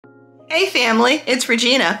Hey family, it's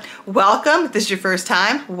Regina. Welcome. If this is your first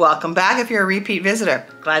time, welcome back if you're a repeat visitor.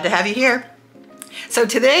 Glad to have you here. So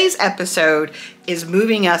today's episode is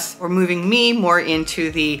moving me more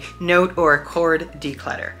into the note or chord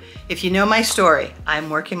declutter. If you know my story, I'm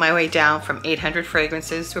working my way down from 800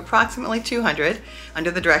 fragrances to approximately 200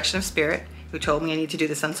 under the direction of Spirit, who told me I need to do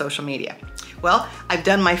this on social media. Well, I've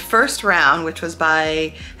done my first round, which was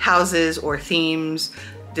by houses or themes,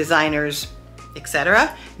 designers,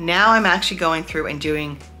 etc. Now I'm actually going through and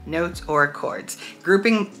doing notes or chords,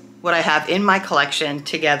 grouping what I have in my collection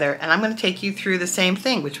together, and I'm going to take you through the same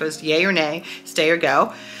thing, which was yay or nay, stay or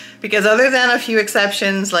go, because other than a few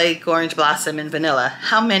exceptions like orange blossom and vanilla,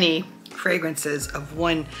 how many fragrances of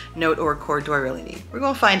one note or chord do I really need? We're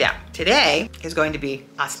going to find out. Today is going to be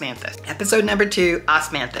Osmanthus. Episode number 2,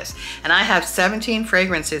 Osmanthus. And I have 17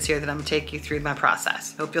 fragrances here that I'm going to take you through my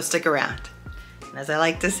process. Hope you'll stick around. And as I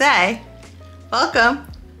like to say, welcome.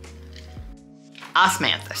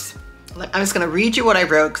 Osmanthus. I'm just going to read you what I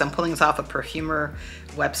wrote because I'm pulling this off a perfumer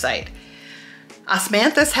website.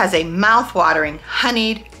 Osmanthus has a mouth-watering,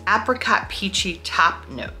 honeyed, apricot-peachy top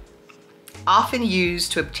note, often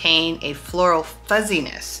used to obtain a floral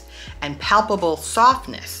fuzziness and palpable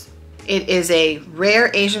softness. It is a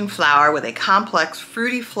rare Asian flower with a complex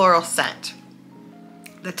fruity floral scent.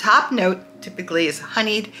 The top note typically is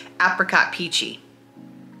honeyed apricot-peachy.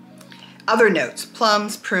 Other notes,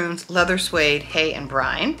 plums, prunes, leather suede, hay, and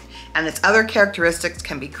brine. And its other characteristics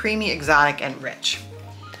can be creamy, exotic, and rich.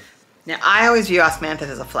 Now, I always view Osmanthus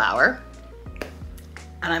as a flower,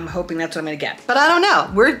 and I'm hoping that's what I'm gonna get. But I don't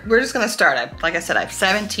know, we're just gonna start. Like I said, I have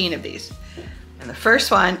 17 of these. And the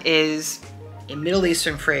first one is a Middle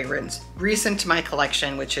Eastern fragrance, recent to my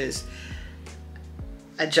collection, which is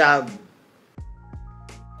a job.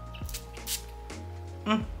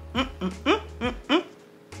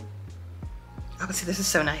 Oh, see, this is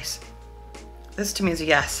so nice. This to me is a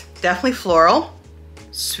yes. Definitely floral,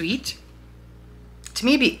 sweet. To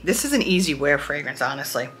me, this is an easy wear fragrance,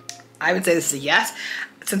 honestly. I would say this is a yes.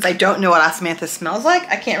 Since I don't know what Osmanthus smells like,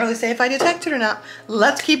 I can't really say if I detect it or not.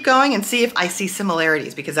 Let's keep going and see if I see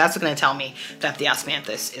similarities, because that's gonna tell me that the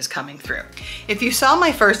Osmanthus is coming through. If you saw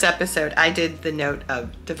my first episode, I did the note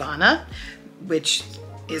of Divana, which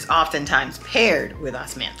is oftentimes paired with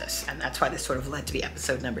Osmanthus, and that's why this sort of led to be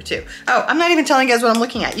episode number 2. Oh, I'm not even telling you guys what I'm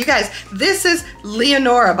looking at. You guys, this is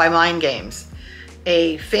Leonora by Mind Games,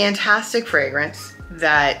 a fantastic fragrance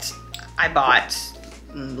that I bought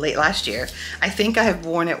late last year. I think I have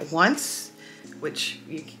worn it once, which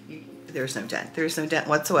there's no dent. There's no dent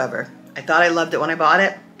whatsoever. I thought I loved it when I bought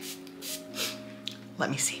it. Let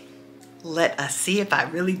me see. Let us see if I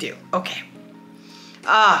really do. Okay.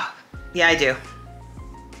 Ah, yeah, I do.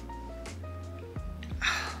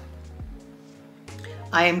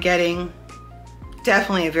 I am getting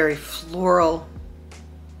definitely a very floral,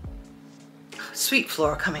 sweet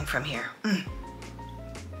floral coming from here. And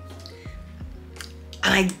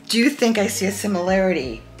I do think I see a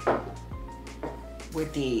similarity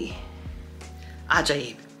with the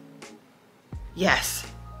Ajaib. Yes.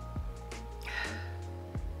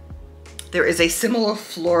 There is a similar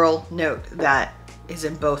floral note that is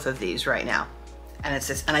in both of these right now. And it's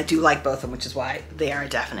this, and I do like both of them, which is why they are a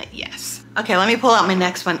definite yes. Okay, let me pull out my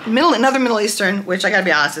next one. Another Middle Eastern, which I gotta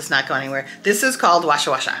be honest, it's not going anywhere. This is called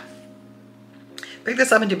Washa Washa. Picked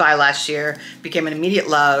this up in Dubai last year, became an immediate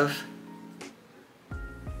love.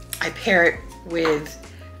 I pair it with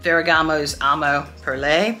Ferragamo's Amo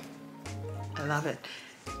Perle. I love it.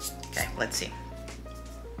 Okay, let's see.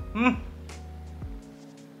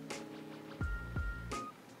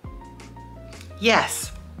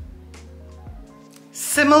 Yes.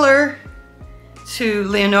 Similar to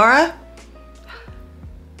Leonora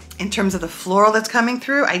in terms of the floral that's coming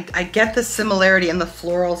through. I get the similarity in the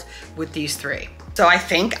florals with these three. So I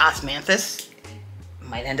think Osmanthus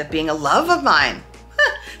might end up being a love of mine.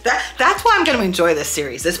 That's why I'm going to enjoy this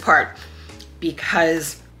series, this part,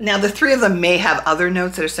 because now the three of them may have other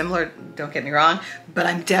notes that are similar, don't get me wrong, but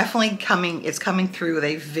I'm definitely it's coming through with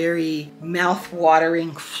a very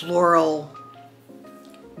mouth-watering floral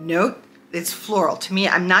note. It's floral. To me,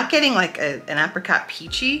 I'm not getting like an apricot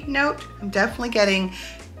peachy note. I'm definitely getting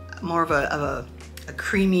more of a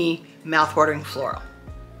creamy, mouth-watering floral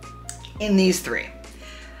in these three.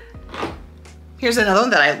 Here's another one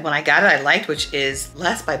that when I got it, I liked, which is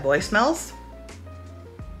Less by Boy Smells.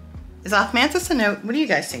 Is Osmanthus a note? What do you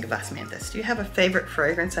guys think of Osmanthus? Do you have a favorite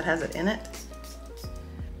fragrance that has it in it?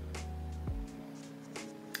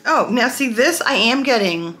 Oh, now see this, I am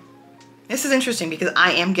getting, this is interesting because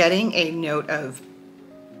I am getting a note of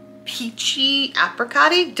peachy,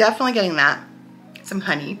 apricot-y, definitely getting that. Some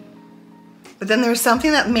honey. But then there's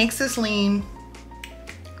something that makes this lean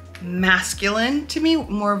masculine to me,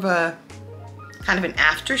 more of a kind of an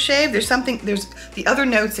aftershave. There's the other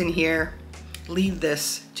notes in here lead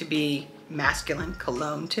this to be masculine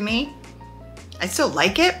cologne to me. I still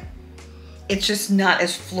like it. It's just not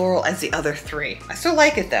as floral as the other three. I still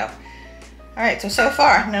like it though. All right, so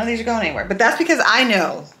far, none of these are going anywhere. But that's because I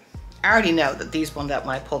already know that these ones, that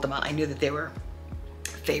when I pulled them out, I knew that they were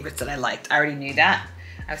favorites that I liked. I already knew that.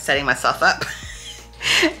 I was setting myself up.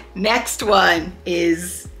 Next one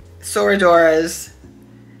is Soradora's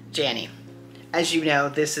Janny. As you know,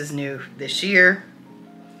 this is new this year.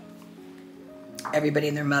 Everybody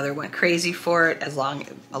and their mother went crazy for it, along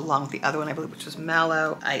with the other one, I believe, which was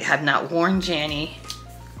Mallow. I have not worn Janny.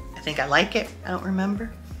 I think I like it. I don't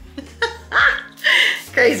remember.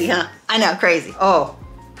 Crazy, huh? I know, crazy. Oh.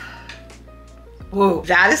 Whoa,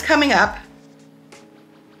 that is coming up.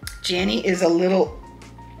 Janny is a little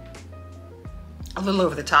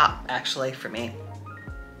over the top, actually, for me.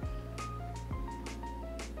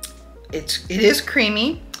 It is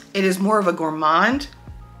creamy. It is more of a gourmand.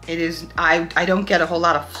 It is, I don't get a whole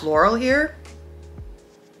lot of floral here.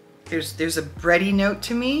 There's a bready note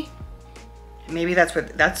to me. Maybe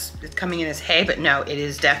it's coming in as hay, but no,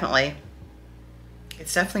 it's definitely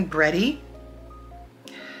bready.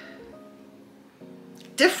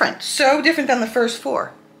 Different, so different than the first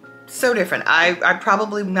four. So different. I'm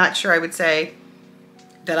probably not sure I would say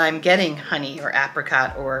that I'm getting honey or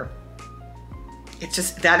apricot, or it's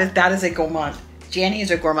just, that is a gourmand. Janny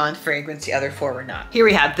is a gourmand fragrance, the other four were not. Here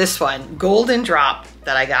we have this one, Golden Drop,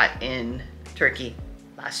 that I got in Turkey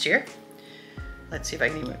last year. Let's see if I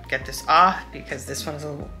can even get this off, because this one's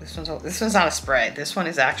not a spray. This one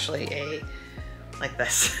is actually like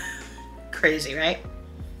this. Crazy, right?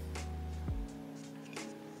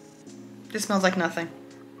 This smells like nothing.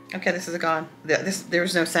 Okay, this is gone.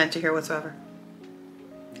 There's no scent to here whatsoever.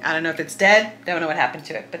 I don't know if it's dead. Don't know what happened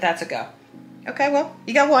to it, but that's a go. Okay, well,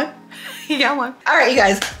 you got one. You got one. All right, you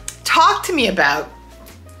guys, talk to me about,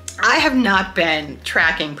 I have not been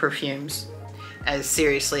tracking perfumes as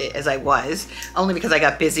seriously as I was, only because I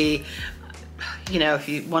got busy. You know,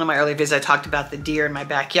 one of my earlier visits, I talked about the deer in my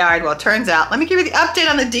backyard. Well, it turns out, let me give you the update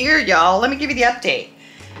on the deer, y'all. Let me give you the update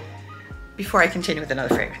before I continue with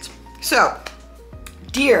another fragrance. So,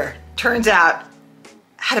 deer, turns out,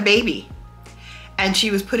 had a baby, and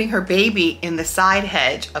she was putting her baby in the side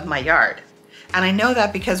hedge of my yard. And I know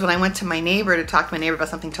that because when I went to my neighbor to talk to my neighbor about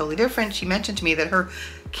something totally different, she mentioned to me that her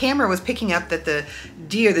camera was picking up that the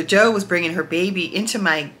deer, the doe, was bringing her baby into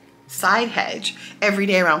my side hedge every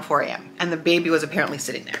day around 4 a.m. And the baby was apparently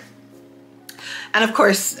sitting there. And of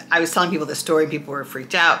course, I was telling people this story and people were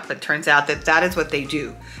freaked out, but it turns out that that is what they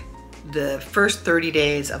do. The first 30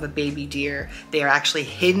 days of a baby deer, they are actually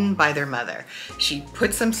hidden by their mother. She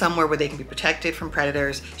puts them somewhere where they can be protected from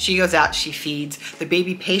predators. She goes out, she feeds. The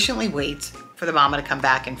baby patiently waits for the mama to come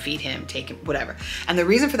back and feed him, take him, whatever. And the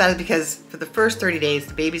reason for that is because for the first 30 days,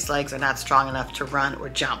 the baby's legs are not strong enough to run or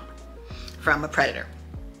jump from a predator.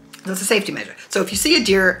 That's a safety measure. So if you see a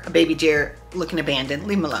deer, a baby deer looking abandoned,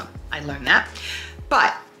 leave him alone. I learned that.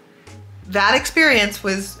 But that experience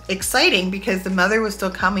was exciting because the mother was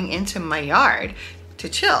still coming into my yard to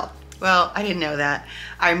chill. Well, I didn't know that.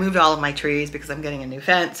 I removed all of my trees because I'm getting a new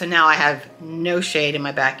fence. So now I have no shade in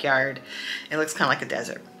my backyard. It looks kind of like a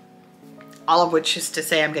desert. All of which is to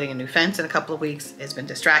say I'm getting a new fence in a couple of weeks. It's been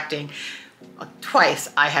distracting. Twice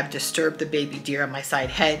I have disturbed the baby deer on my side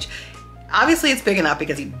hedge. Obviously it's big enough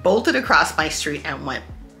because he bolted across my street and went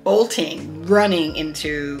bolting, running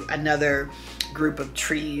into another group of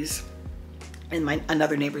trees in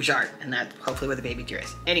another neighbor's yard, and that's hopefully where the baby deer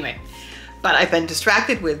is. Anyway, but I've been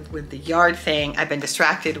distracted with the yard thing. I've been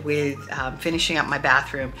distracted with finishing up my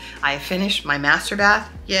bathroom. I have finished my master bath,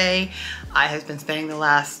 yay. I have been spending the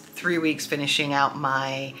last 3 weeks finishing out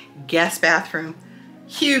my guest bathroom.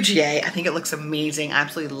 Huge yay, I think it looks amazing. I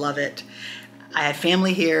absolutely love it. I had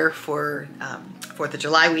family here for 4th of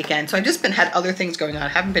July weekend, so I've just had other things going on. I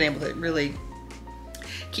haven't been able to really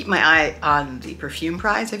keep my eye on the perfume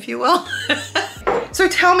prize, if you will. So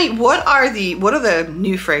tell me, what are the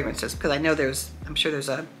new fragrances? Because I know I'm sure there's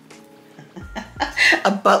a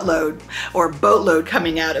buttload or boatload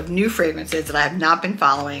coming out of new fragrances that I have not been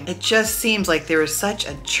following. It just seems like there is such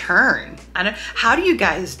a churn. How do you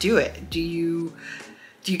guys do it? Do you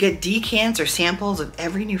get decants or samples of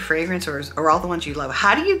every new fragrance, or all the ones you love?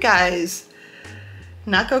 How do you guys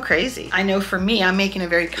not go crazy? I know for me, I'm making a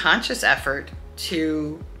very conscious effort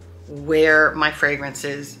to wear my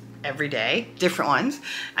fragrances every day, different ones.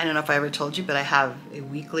 I don't know if I ever told you, but I have a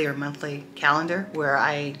weekly or monthly calendar where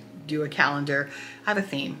I do a calendar. I have a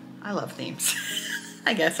theme. I love themes.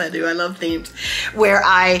 I guess I do. I love themes where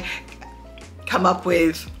I come up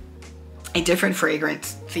with a different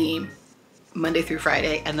fragrance theme Monday through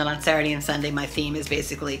Friday, and then on Saturday and Sunday my theme is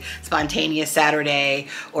basically spontaneous Saturday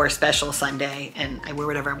or special Sunday, and I wear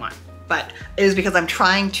whatever I want. But it is because I'm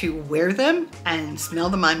trying to wear them and smell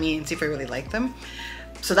them on me and see if I really like them.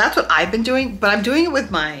 So that's what I've been doing, but I'm doing it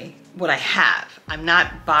with what I have. I'm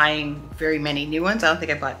not buying very many new ones. I don't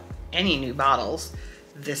think I bought any new bottles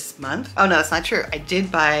this month. Oh no, that's not true. I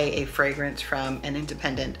did buy a fragrance from an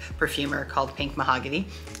independent perfumer called Pink Mahogany.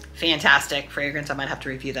 Fantastic fragrance. I might have to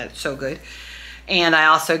review that. It's so good. And I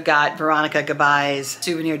also got Veronica Gabai's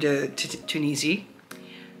Souvenir de Tunisie,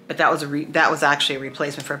 but that was actually a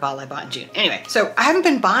replacement for a bottle I bought in June. Anyway, so I haven't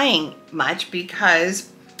been buying much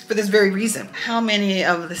because for this very reason. How many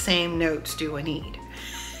of the same notes do I need?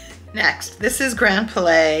 Next, this is Grand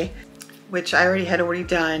Palais, which I had already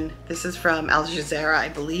done. This is from Al Jazeera, I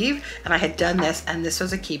believe, and I had done this, and this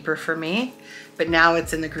was a keeper for me, but now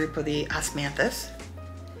it's in the group of the OSMANTHUS.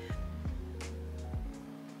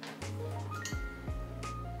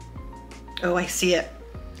 Oh, I see it.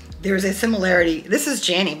 There's a similarity. This is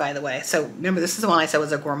Jani, by the way. So remember, this is the one I said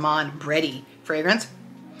was a gourmand bready fragrance,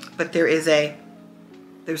 but there's a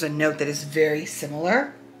note that is very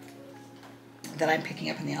similar that I'm picking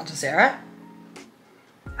up in the Al Jazeera.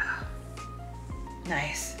 Oh,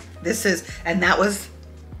 nice. This is, and that was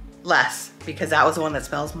less because that was the one that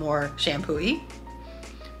smells more shampoo-y,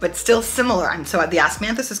 but still similar. And so the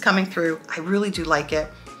OSMANTHUS is coming through. I really do like it.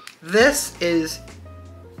 This is,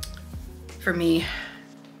 for me,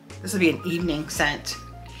 this would be an evening scent,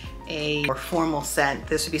 a more formal scent.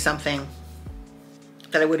 This would be something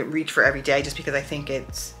that I wouldn't reach for every day just because I think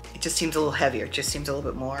it just seems a little heavier. It just seems a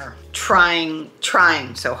little bit more trying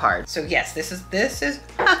so hard. So yes, this is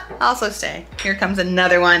also staying. Here comes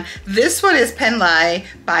another one. This one is Penlai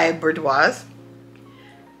by Bourdoise.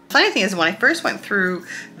 Funny thing is, when I first went through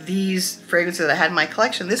these fragrances that I had in my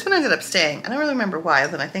collection, this one ended up staying. I don't really remember why,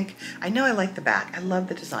 other than I know I like the back. I love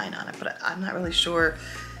the design on it, but I'm not really sure.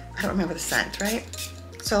 I don't remember the scent, right?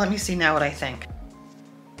 So let me see now what I think.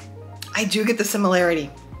 I do get the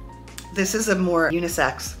similarity. This is a more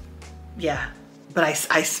unisex, yeah, but I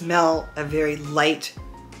smell a very light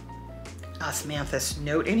OSMANTHUS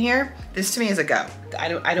note in here. This to me is a go. I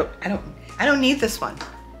don't need this one,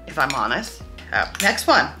 if I'm honest. Next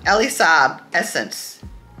one, Elie Saab Essence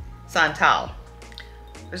Santal.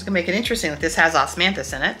 I'm just gonna make it interesting that this has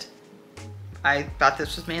OSMANTHUS in it. I thought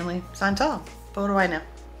this was mainly Santal, but what do I know?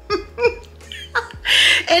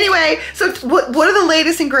 Anyway, so what are the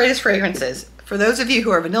latest and greatest fragrances? For those of you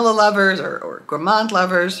who are vanilla lovers or gourmand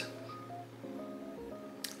lovers,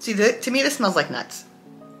 see, to me this smells like nuts.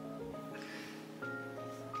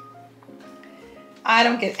 I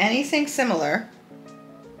don't get anything similar.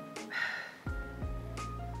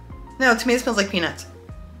 No, to me it smells like peanuts.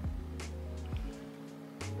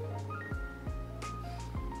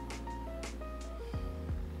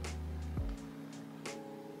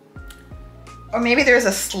 Or maybe there's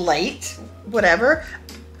a slight, whatever.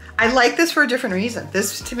 I like this for a different reason.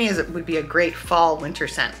 This to me would be a great fall winter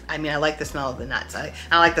scent. I mean, I like the smell of the nuts. I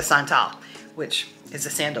like the Santal, which is the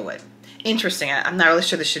sandalwood. Interesting. I'm not really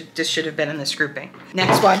sure this should have been in this grouping.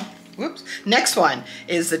 Next one. Whoops. Next one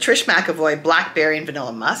is the Trish McEvoy Blackberry and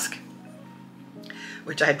Vanilla Musk,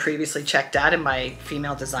 which I had previously checked out in my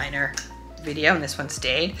female designer video, and this one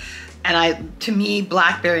stayed. And to me,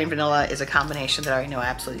 blackberry and vanilla is a combination that I know I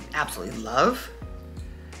absolutely love.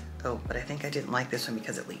 Oh, but I think I didn't like this one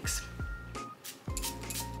because it leaks.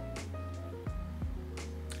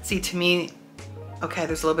 See, to me, okay,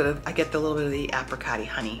 there's a little bit of, I get the little bit of the apricot-y,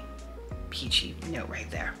 honey, peachy note right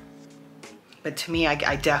there. But to me,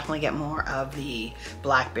 I definitely get more of the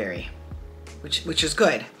blackberry, which is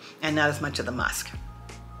good, and not as much of the musk.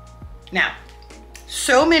 Now,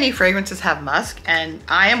 so many fragrances have musk, and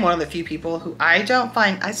I am one of the few people who I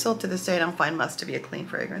still to this day don't find musk to be a clean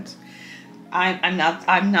fragrance. I'm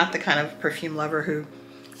not the kind of perfume lover who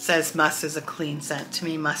says musk is a clean scent. To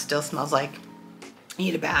me, musk still smells like you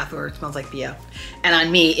need a bath, or it smells like BO. And on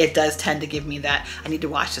me, it does tend to give me that, I need to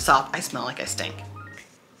wash this off. I smell like I stink.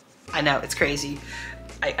 I know, it's crazy.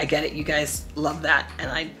 I get it, you guys love that,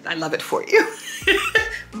 and I love it for you.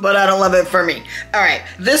 But I don't love it for me. All right,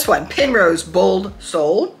 this one, Penrose Bold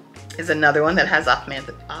Soul, is another one that has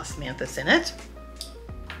OSMANTHUS in it.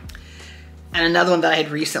 And another one that I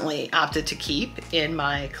had recently opted to keep in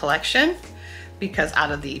my collection, because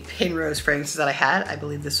out of the Penrose fragrances that I had, I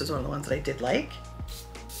believe this was one of the ones that I did like.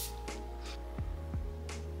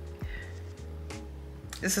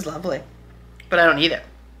 This is lovely, but I don't need it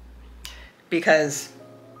because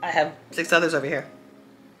I have 6 others over here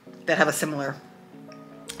that have a similar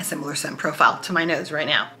similar scent profile to my nose right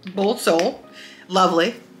now. Bold Soul,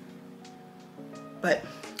 lovely, but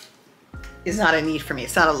is not a need for me.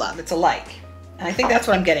 It's not a love, it's a like. And I think that's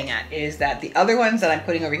what I'm getting at, is that the other ones that I'm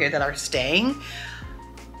putting over here that are staying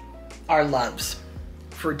are loves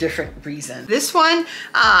for different reasons. This one,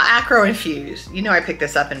 Acro Infused. You know I picked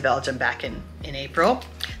this up in Belgium back in April.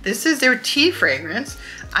 This is their tea fragrance.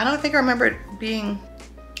 I don't think I remember it being,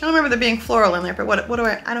 I don't remember there being floral in there, but what do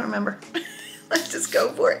I don't remember. Let's just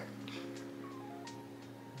go for it.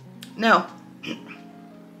 No.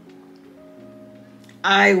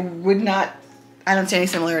 I don't see any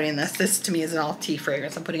similarity in this. This to me is an all tea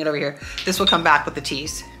fragrance. I'm putting it over here. This will come back with the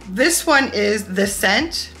teas. This one is The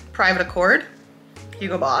Scent Private Accord,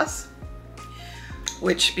 Hugo Boss,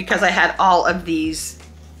 which because I had all of these,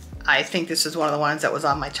 I think this is one of the ones that was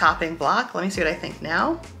on my chopping block. Let me see what I think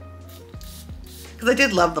now. Because I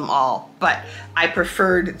did love them all, but I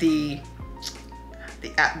preferred the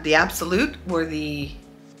Absolute or the,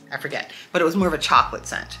 I forget, but it was more of a chocolate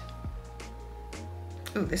scent.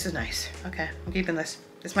 Ooh, this is nice. Okay, I'm keeping this.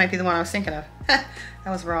 This might be the one I was thinking of. That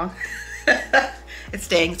was wrong. It's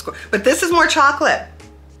staying, it's cool. But this is more chocolate.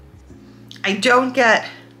 I don't get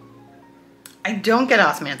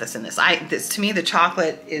osmanthus in this. To me, the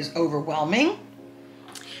chocolate is overwhelming.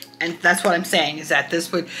 And that's what I'm saying, is that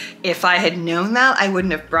this would, if I had known that, I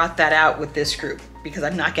wouldn't have brought that out with this group, because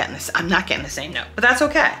I'm not getting the same note, but that's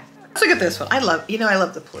okay. Let's look at this one. I love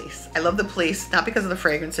the Police. I love the Police, not because of the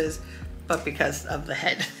fragrances, but because of the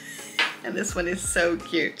head. And this one is so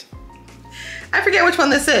cute. I forget which one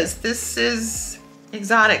this is. This is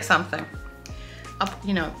Exotic something.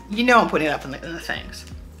 You know I'm putting it up in the things.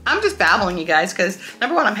 I'm just babbling, you guys, because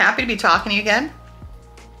number one, I'm happy to be talking to you again,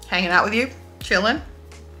 hanging out with you, chilling,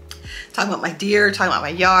 talking about my deer, talking about my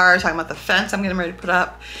yard, talking about the fence I'm getting ready to put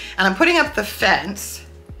up. And I'm putting up the fence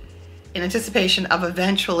in anticipation of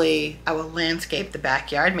eventually I will landscape the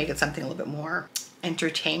backyard, make it something a little bit more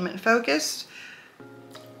entertainment focused.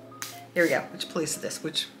 Here we go. Which Police is this?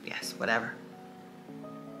 Which, yes, whatever.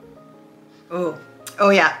 Oh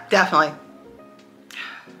yeah, definitely.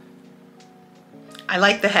 I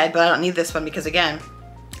like the head, but I don't need this one because again,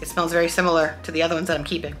 it smells very similar to the other ones that I'm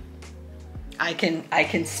keeping. I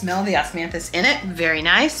can smell the osmanthus in it, very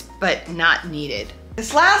nice, but not needed.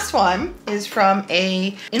 This last one is from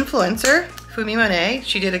a influencer, Fumi Monet.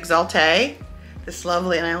 She did Exalte, this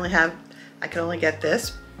lovely, and I could only get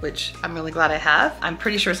this, which I'm really glad I have. I'm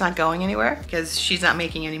pretty sure it's not going anywhere because she's not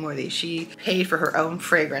making any more of these. She paid for her own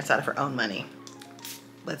fragrance out of her own money.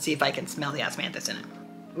 Let's see if I can smell the osmanthus in it.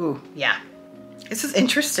 Ooh, yeah. This is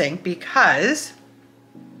interesting because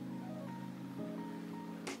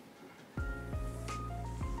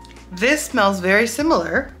this smells very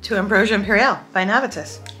similar to Ambrosia Imperiale by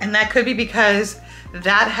Navitus. And that could be because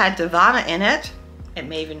that had Divana in it. It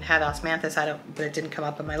may even had osmanthus, but it didn't come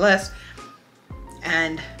up on my list.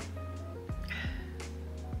 And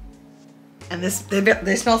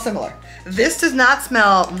they smell similar. This does not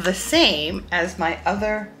smell the same as my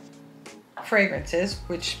other fragrances,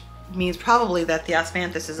 which means probably that the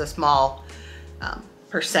osmanthus is a small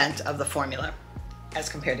percent of the formula as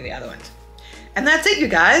compared to the other ones. And that's it, you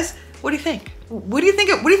guys. What do you think? What do you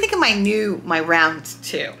think of my round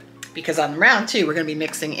two? Because on round two, we're gonna be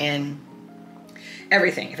mixing in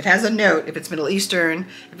everything. If it has a note, if it's Middle Eastern,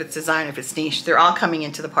 if it's designer, if it's niche, they're all coming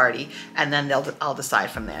into the party, and then I'll decide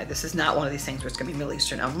from there. This is not one of these things where it's gonna be Middle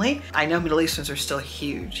Eastern only. I know Middle Easterns are still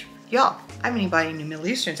huge. Y'all, I haven't even bought any new Middle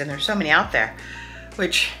Easterns, and there's so many out there.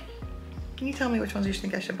 Can you tell me which ones you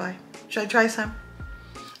think I should buy? Should I try some?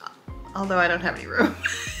 Although I don't have any room.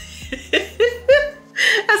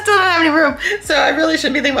 I still don't have any room, so I really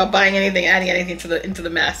shouldn't be thinking about buying anything, adding anything into the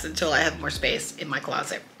mess until I have more space in my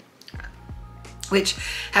closet. Which,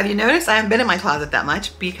 have you noticed, I haven't been in my closet that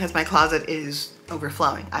much because my closet is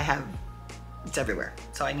overflowing. It's everywhere.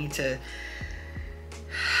 So I need to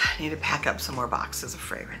pack up some more boxes of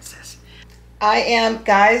fragrances. I am,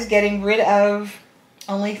 guys, getting rid of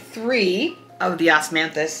only 3 of the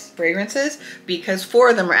osmanthus fragrances because 4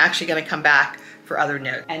 of them are actually gonna come back for other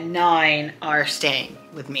notes and 9 are staying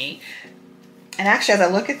with me. And actually, as I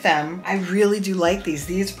look at them, I really do like these.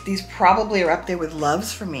 These probably are up there with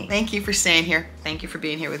loves for me. Thank you for staying here. Thank you for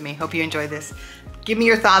being here with me. Hope you enjoyed this. Give me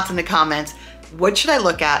your thoughts in the comments. What should I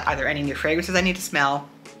look at? Are there any new fragrances I need to smell?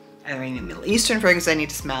 Are there any new Middle Eastern fragrances I need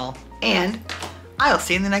to smell? And I'll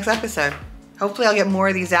see you in the next episode. Hopefully I'll get more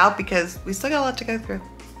of these out because we still got a lot to go through.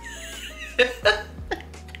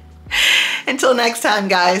 Until next time,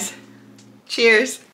 guys. Cheers.